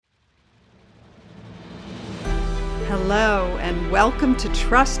Hello, and welcome to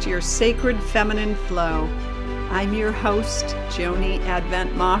Trust Your Sacred Feminine Flow. I'm your host, Joni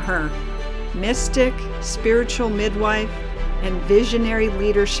Advent Maher, mystic, spiritual midwife, and visionary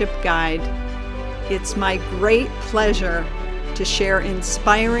leadership guide. It's my great pleasure to share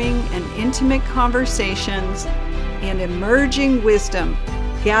inspiring and intimate conversations and emerging wisdom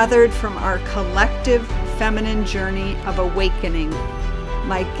gathered from our collective feminine journey of awakening.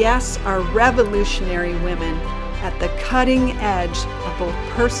 My guests are revolutionary women at the cutting edge of both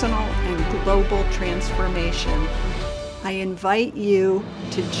personal and global transformation. I invite you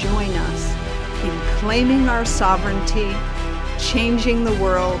to join us in claiming our sovereignty, changing the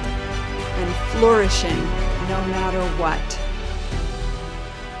world, and flourishing no matter what.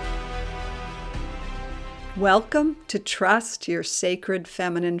 Welcome to Trust Your Sacred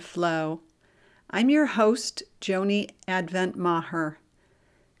Feminine Flow. I'm your host, Joni Advent Maher,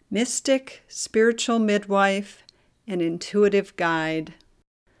 mystic, spiritual midwife, and intuitive guide.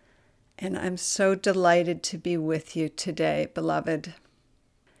 And I'm so delighted to be with you today, beloved.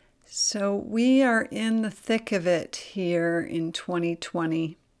 So we are in the thick of it here in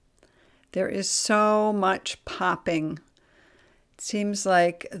 2020. There is so much popping. It seems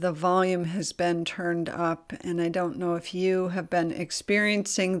like the volume has been turned up, and I don't know if you have been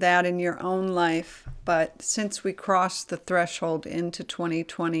experiencing that in your own life, but since we crossed the threshold into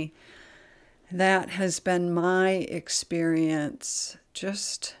 2020, that has been my experience.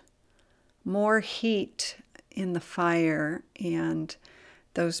 Just more heat in the fire, and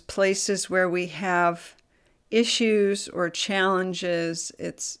those places where we have issues or challenges,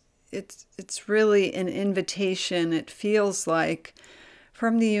 it's really an invitation, it feels like,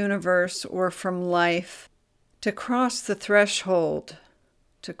 from the universe or from life to cross the threshold,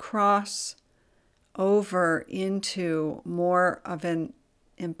 to cross over into more of an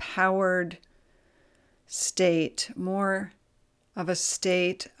empowered state, more of a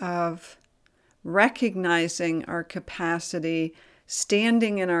state of recognizing our capacity,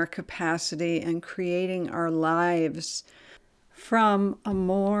 standing in our capacity, and creating our lives from a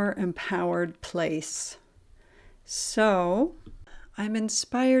more empowered place. So, I'm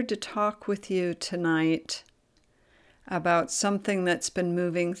inspired to talk with you tonight about something that's been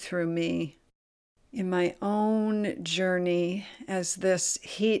moving through me in my own journey as this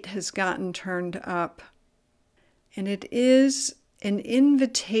heat has gotten turned up. And it is an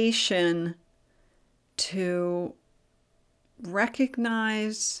invitation to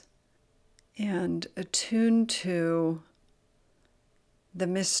recognize and attune to the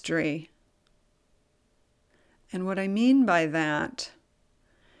mystery. And what I mean by that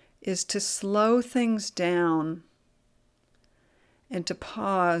is to slow things down and to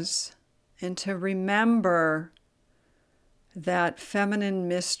pause and to remember that feminine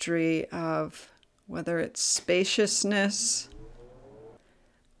mystery of whether it's spaciousness,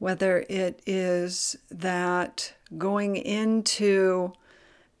 whether it is that going into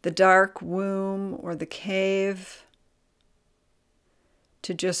the dark womb or the cave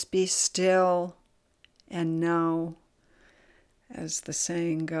to just be still and know, as the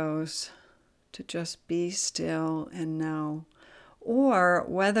saying goes, to just be still and know. Or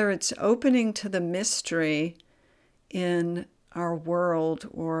whether it's opening to the mystery in our world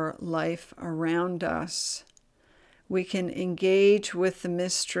or life around us. We can engage with the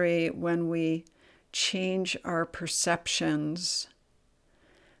mystery when we change our perceptions,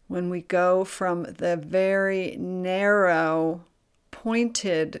 when we go from the very narrow,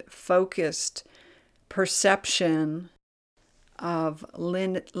 pointed, focused perception of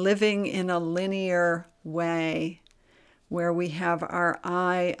living in a linear way, where we have our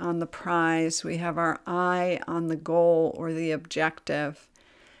eye on the prize, we have our eye on the goal or the objective.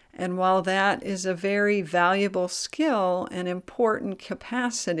 And while that is a very valuable skill and important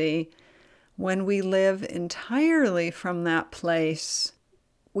capacity, when we live entirely from that place,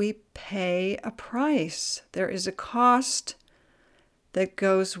 we pay a price. There is a cost that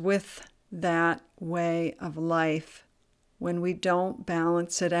goes with that way of life when we don't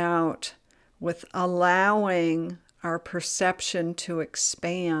balance it out with allowing our perception to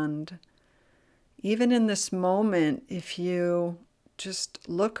expand. Even in this moment, if you just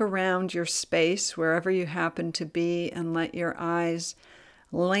look around your space, wherever you happen to be, and let your eyes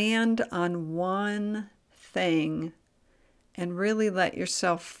land on one thing and really let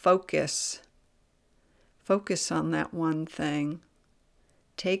yourself focus. Focus on that one thing.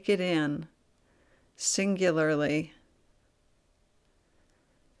 Take it in singularly.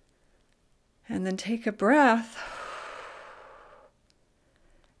 And then take a breath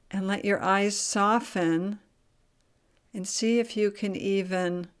and let your eyes soften and see if you can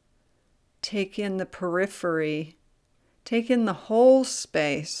even take in the periphery Take in the whole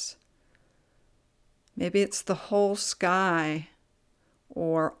space. Maybe it's the whole sky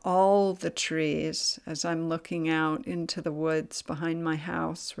or all the trees as I'm looking out into the woods behind my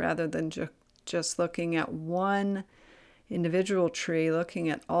house rather than just looking at one individual tree, looking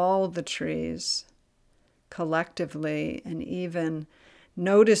at all the trees collectively, and even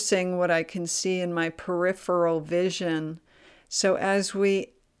noticing what I can see in my peripheral vision. So as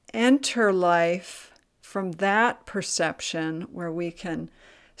we enter life from that perception where we can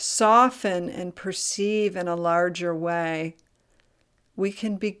soften and perceive in a larger way, we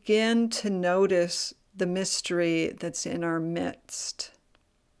can begin to notice the mystery that's in our midst.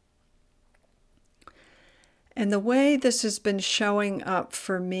 And the way this has been showing up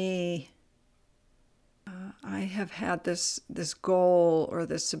for me, I have had this goal or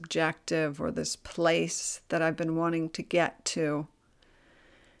this objective or this place that I've been wanting to get to.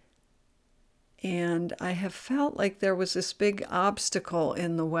 And I have felt like there was this big obstacle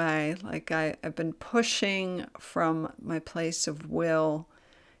in the way, like I've been pushing from my place of will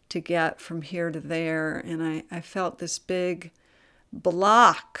to get from here to there, and I felt this big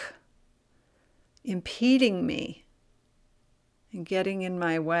block impeding me and getting in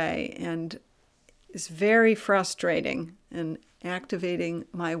my way, and it's very frustrating and activating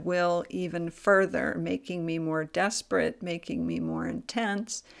my will even further, making me more desperate, making me more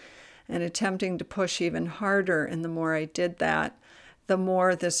intense, and attempting to push even harder. And the more I did that, the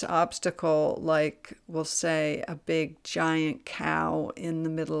more this obstacle, like we'll say a big giant cow in the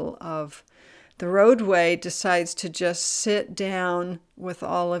middle of the roadway, decides to just sit down with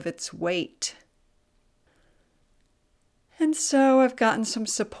all of its weight. And so I've gotten some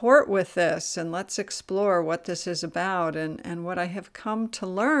support with this, and let's explore what this is about. And what I have come to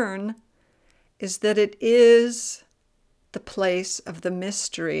learn is that it is the place of the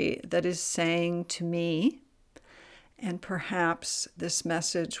mystery that is saying to me, and perhaps this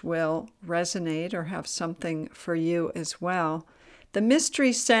message will resonate or have something for you as well. The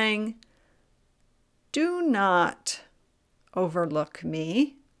mystery saying, do not overlook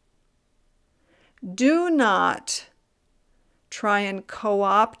me. Do not try and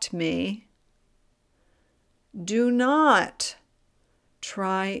co-opt me. Do not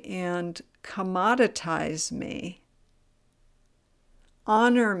try and commoditize me.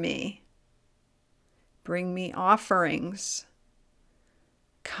 Honor me. Bring me offerings.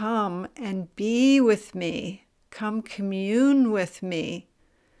 Come and be with me. Come commune with me.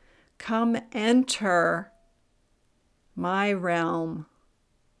 Come enter my realm.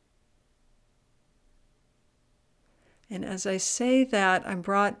 And as I say that, I'm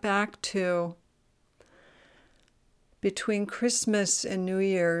brought back to between Christmas and New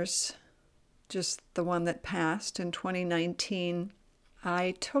Year's, just the one that passed in 2019,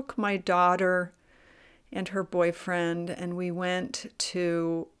 I took my daughter and her boyfriend, and we went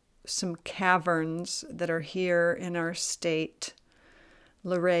to some caverns that are here in our state,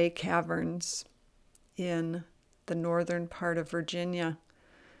 Luray Caverns in the northern part of Virginia.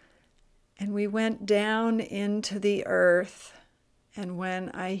 And we went down into the earth, and when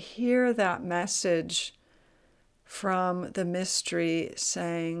I hear that message from the mystery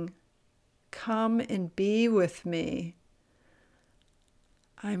saying, come and be with me,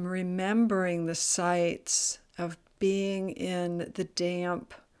 I'm remembering the sights of being in the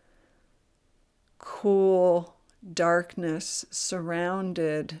damp, cool darkness,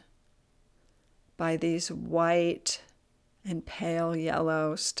 surrounded by these white and pale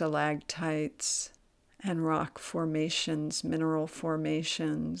yellow stalactites and rock formations, mineral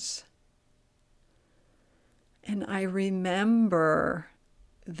formations. And I remember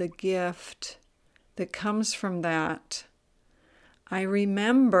the gift that comes from that. I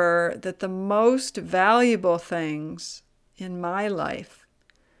remember that the most valuable things in my life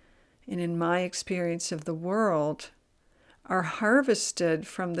and in my experience of the world are harvested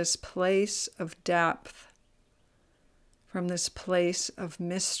from this place of depth, from this place of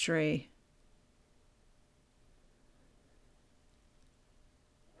mystery.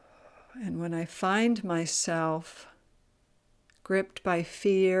 And when I find myself gripped by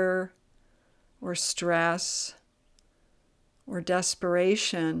fear or stress or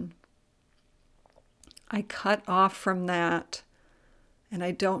desperation, I cut off from that, and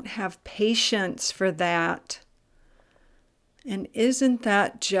I don't have patience for that. And isn't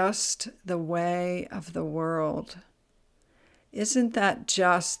that just the way of the world? Isn't that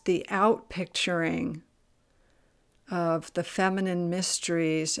just the outpicturing of the feminine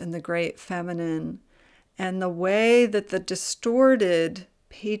mysteries and the great feminine, and the way that the distorted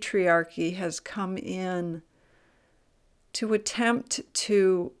patriarchy has come in to attempt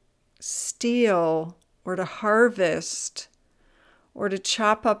to steal or to harvest or to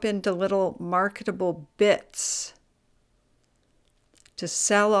chop up into little marketable bits to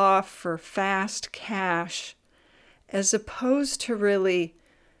sell off for fast cash, as opposed to really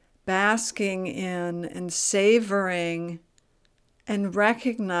basking in and savoring and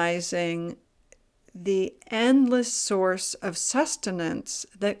recognizing the endless source of sustenance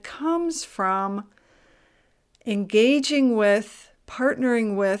that comes from engaging with,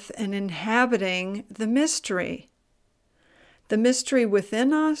 partnering with, and inhabiting the mystery. The mystery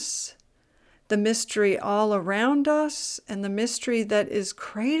within us, the mystery all around us, and the mystery that is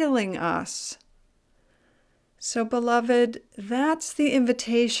cradling us. So, beloved, that's the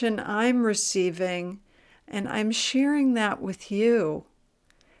invitation I'm receiving, and I'm sharing that with you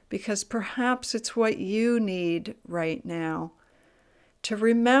because perhaps it's what you need right now. To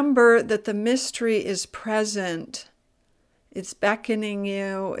remember that the mystery is present. It's beckoning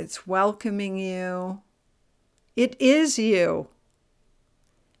you, it's welcoming you. It is you.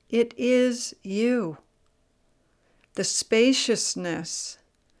 It is you. The spaciousness.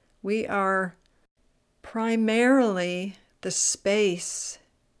 We are primarily the space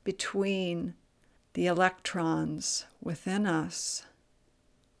between the electrons within us.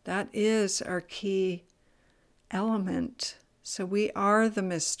 That is our key element. So we are the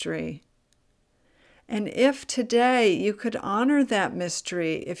mystery. And if today you could honor that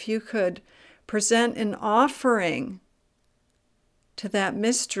mystery, if you could present an offering to that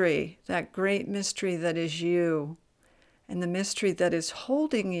mystery, that great mystery that is you, and the mystery that is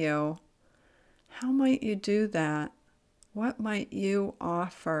holding you, how might you do that? What might you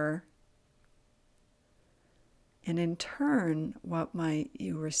offer? And in turn, what might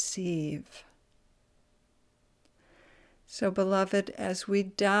you receive? So, beloved, as we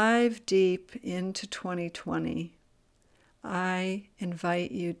dive deep into 2020, I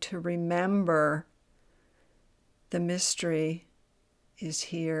invite you to remember the mystery is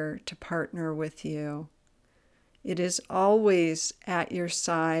here to partner with you. It is always at your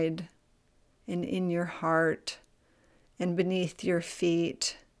side and in your heart and beneath your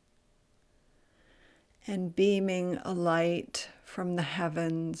feet and beaming a light from the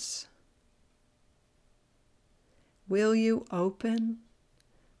heavens. Will you open?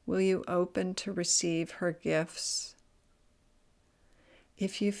 Will you open to receive her gifts?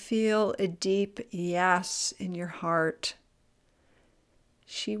 If you feel a deep yes in your heart,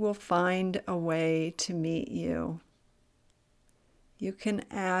 she will find a way to meet you. You can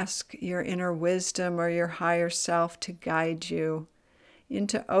ask your inner wisdom or your higher self to guide you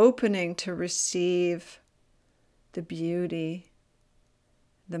into opening to receive the beauty,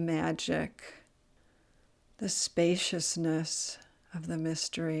 the magic, the spaciousness of the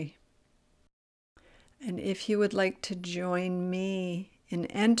mystery. And if you would like to join me in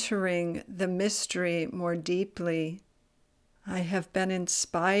entering the mystery more deeply, I have been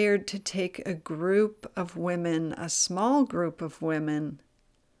inspired to take a group of women, a small group of women,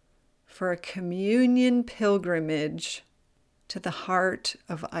 for a communion pilgrimage to the heart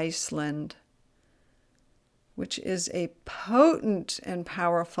of Iceland, which is a potent and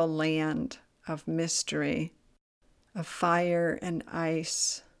powerful land of mystery, of fire and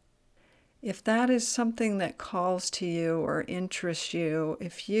ice. If that is something that calls to you or interests you,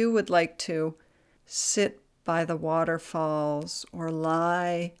 if you would like to sit by the waterfalls or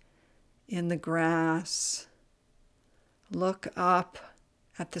lie in the grass, look up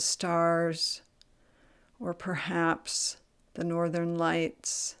at the stars, or perhaps the northern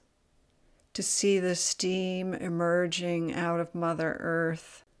lights, to see the steam emerging out of Mother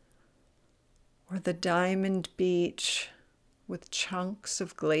Earth, or the diamond beach with chunks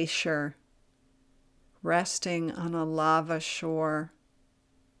of glacier resting on a lava shore.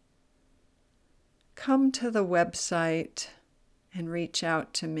 Come to the website and reach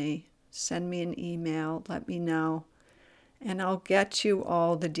out to me. Send me an email, let me know, and I'll get you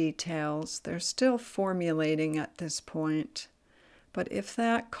all the details. They're still formulating at this point. But if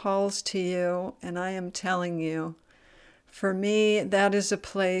that calls to you, and I am telling you, for me, that is a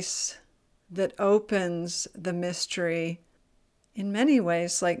place that opens the mystery in many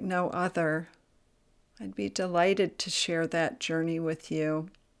ways like no other. I'd be delighted to share that journey with you.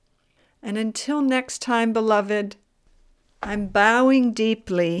 And until next time, beloved, I'm bowing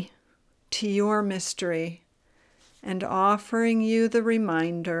deeply to your mystery and offering you the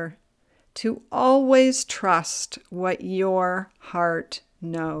reminder to always trust what your heart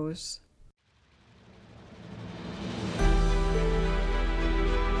knows.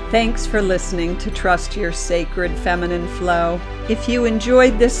 Thanks for listening to Trust Your Sacred Feminine Flow. If you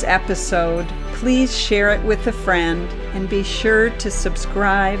enjoyed this episode, Please share it with a friend and be sure to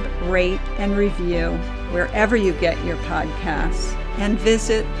subscribe, rate, and review wherever you get your podcasts. And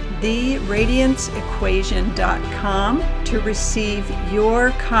visit theradianceequation.com to receive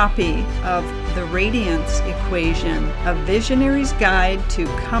your copy of The Radiance Equation, a visionary's guide to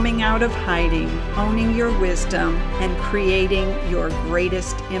coming out of hiding, owning your wisdom, and creating your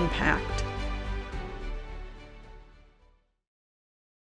greatest impact.